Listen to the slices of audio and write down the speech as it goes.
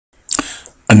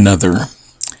Another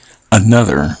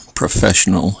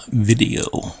professional video.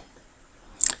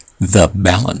 The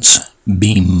balance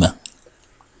beam.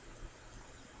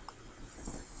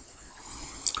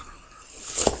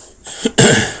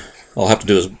 I'll have to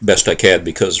do as best I can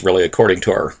because really, according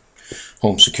to our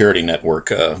home security network,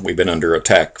 we've been under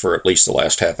attack for at least the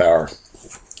last half hour.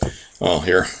 Oh,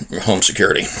 here, home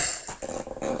security.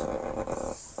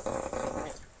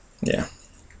 Yeah.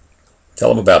 Tell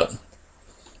them about it.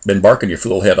 Been barking your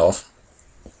fool head off.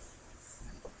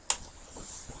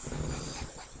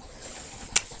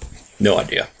 No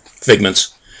idea.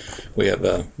 Figments. We have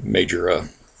a major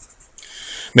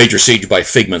siege by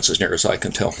figments, as near as I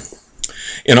can tell.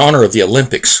 In honor of the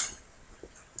Olympics,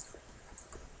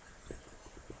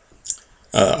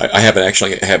 I have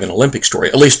an Olympic story,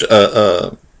 at least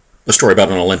a story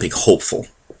about an Olympic hopeful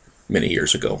many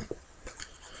years ago.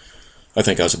 I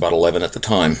think I was about 11 at the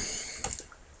time.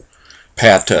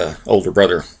 Pat, older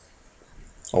brother,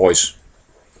 always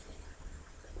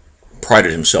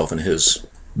prided himself in his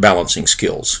balancing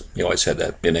skills. He always had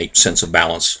that innate sense of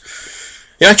balance.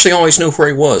 He actually always knew where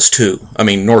he was, too. I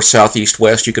mean, north, south, east,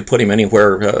 west, you could put him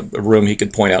anywhere. A room he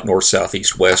could point out north, south,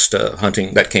 east, west.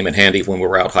 Hunting, that came in handy when we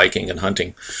were out hiking and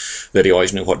hunting, that he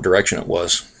always knew what direction it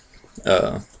was.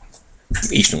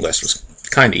 East and west was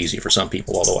kind of easy for some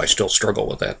people, although I still struggle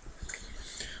with that.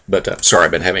 But sorry,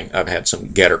 I've had some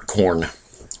gathered corn.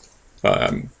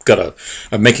 I'm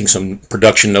making some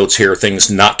production notes here, things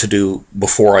not to do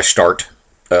before I start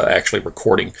actually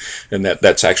recording, and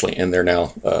that's actually in there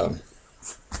now.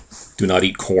 Do not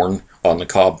eat corn on the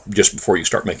cob just before you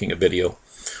start making a video,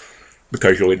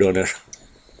 because you'll be doing this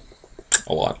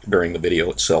a lot during the video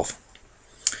itself.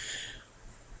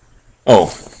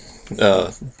 Oh,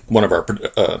 one of our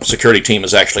security team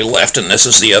has actually left, and this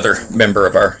is the other member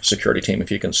of our security team, if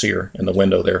you can see her in the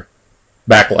window there.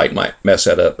 Backlight might mess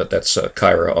that up, but that's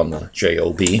Kyra on the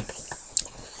JOB.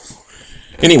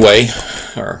 Anyway,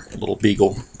 our little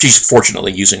beagle. She's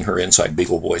fortunately using her inside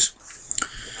beagle voice.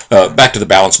 Back to the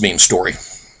balance beam story.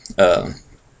 When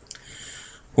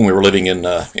we were living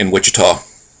in Wichita.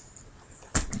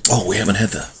 Oh, we haven't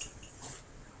had the...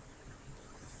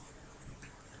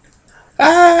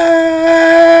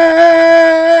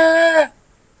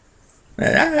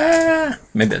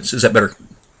 Maybe that's... Is that better?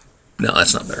 No,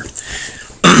 that's not better.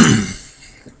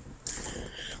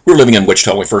 We were living in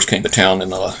Wichita when we first came to town,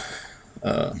 and I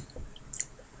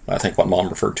think what Mom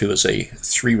referred to as a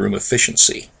 3-room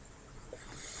efficiency.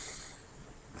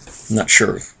 I'm not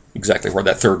sure exactly where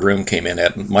that third room came in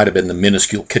at. It might have been the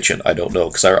minuscule kitchen. I don't know,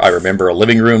 because I remember a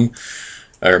living room,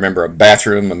 I remember a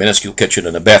bathroom, a minuscule kitchen,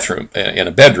 and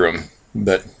a bedroom.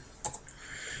 But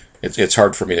it's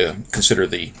hard for me to consider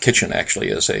the kitchen actually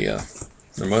as a.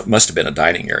 There must have been a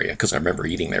dining area, because I remember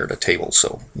eating there at a table,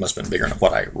 so it must have been bigger than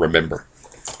what I remember.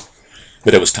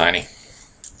 But it was tiny.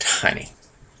 Tiny.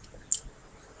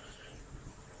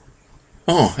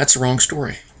 Oh, that's the wrong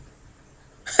story.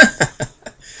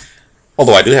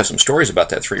 Although I do have some stories about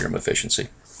that 3-room efficiency.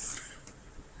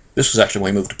 This was actually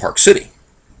when we moved to Park City.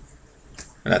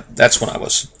 And that's when I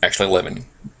was actually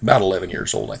about 11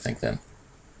 years old, I think, then.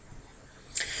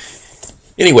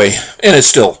 Anyway, and it's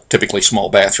still typically small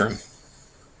bathroom.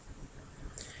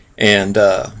 And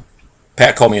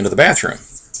Pat called me into the bathroom.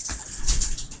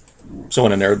 So I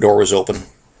went in there, the door was open.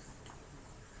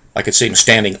 I could see him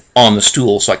standing on the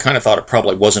stool, so I kind of thought it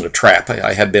probably wasn't a trap.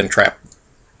 I had been trapped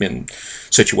in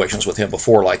situations with him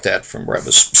before like that, from where I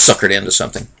was suckered into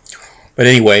something. But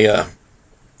anyway,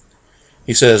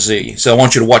 he said, I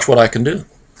want you to watch what I can do.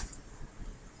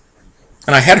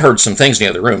 And I had heard some things in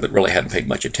the other room, but really hadn't paid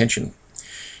much attention.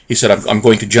 He said, I'm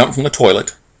going to jump from the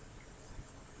toilet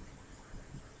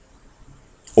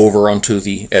over onto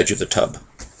the edge of the tub.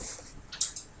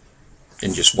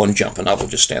 In just one jump, and I will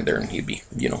just stand there, and he'd be,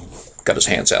 got his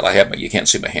hands out. You can't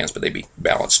see my hands, but they'd be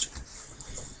balanced.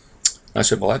 I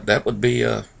said, well, that would be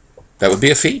a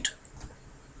feat.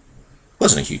 It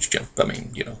wasn't a huge jump. I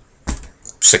mean,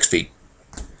 6 feet.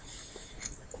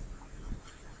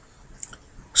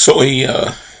 So he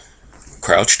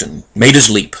crouched and made his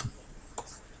leap.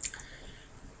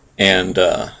 And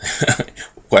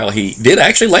well, he did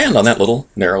actually land on that little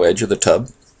narrow edge of the tub.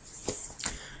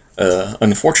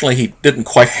 Unfortunately, he didn't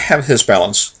quite have his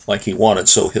balance like he wanted,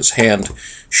 so his hand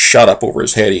shot up over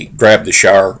his head. He grabbed the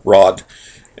shower rod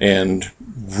and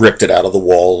ripped it out of the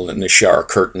wall and the shower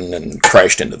curtain and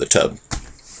crashed into the tub.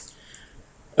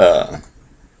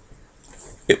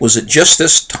 It was at just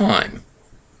this time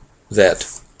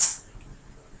that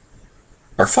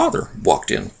our father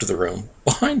walked into the room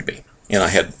behind me, and I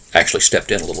had actually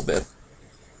stepped in a little bit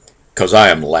because I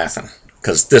am laughing,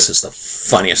 because this is the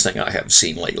funniest thing I have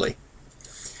seen lately.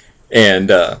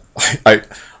 And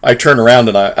I turn around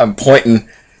and I'm pointing,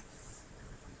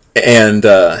 and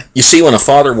you see when a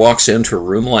father walks into a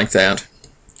room like that,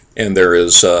 and there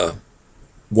is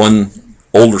one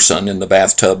older son in the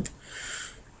bathtub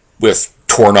with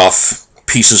torn off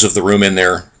pieces of the room in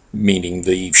there, meaning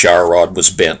the shower rod was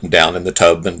bent down in the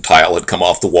tub and tile had come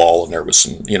off the wall and there was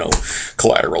some,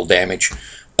 collateral damage.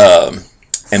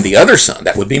 And the other son,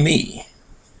 that would be me,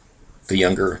 the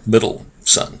younger middle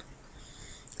son,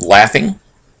 laughing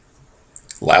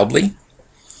loudly.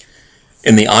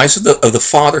 In the eyes of the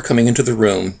father coming into the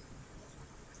room,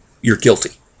 you're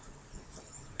guilty.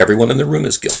 Everyone in the room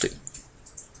is guilty.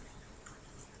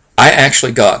 I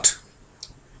actually got,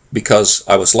 because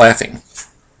I was laughing,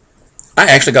 I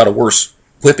actually got a worse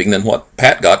whipping than what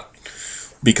Pat got,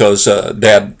 because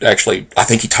Dad actually, I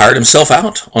think he tired himself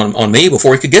out on me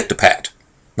before he could get to Pat.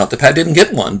 Not that Pat didn't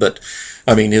get one, but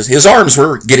I mean, his arms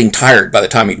were getting tired by the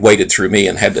time he'd waded through me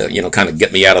and had to, kind of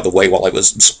get me out of the way while I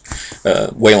was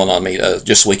wailing on me,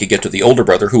 just so we could get to the older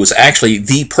brother, who was actually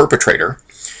the perpetrator.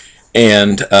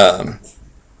 And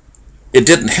it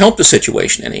didn't help the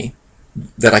situation any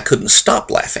that I couldn't stop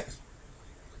laughing.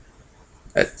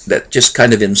 That just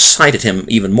kind of incited him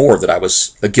even more that I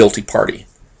was a guilty party.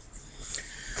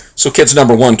 So kids,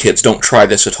 number one, kids, don't try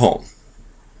this at home.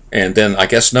 And then I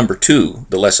guess number two,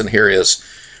 the lesson here is,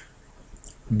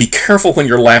 be careful when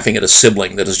you're laughing at a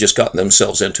sibling that has just gotten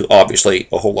themselves into, obviously,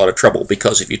 a whole lot of trouble.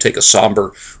 Because if you take a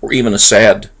somber or even a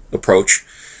sad approach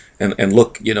and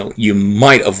look, you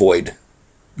might avoid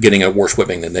getting a worse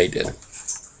whipping than they did.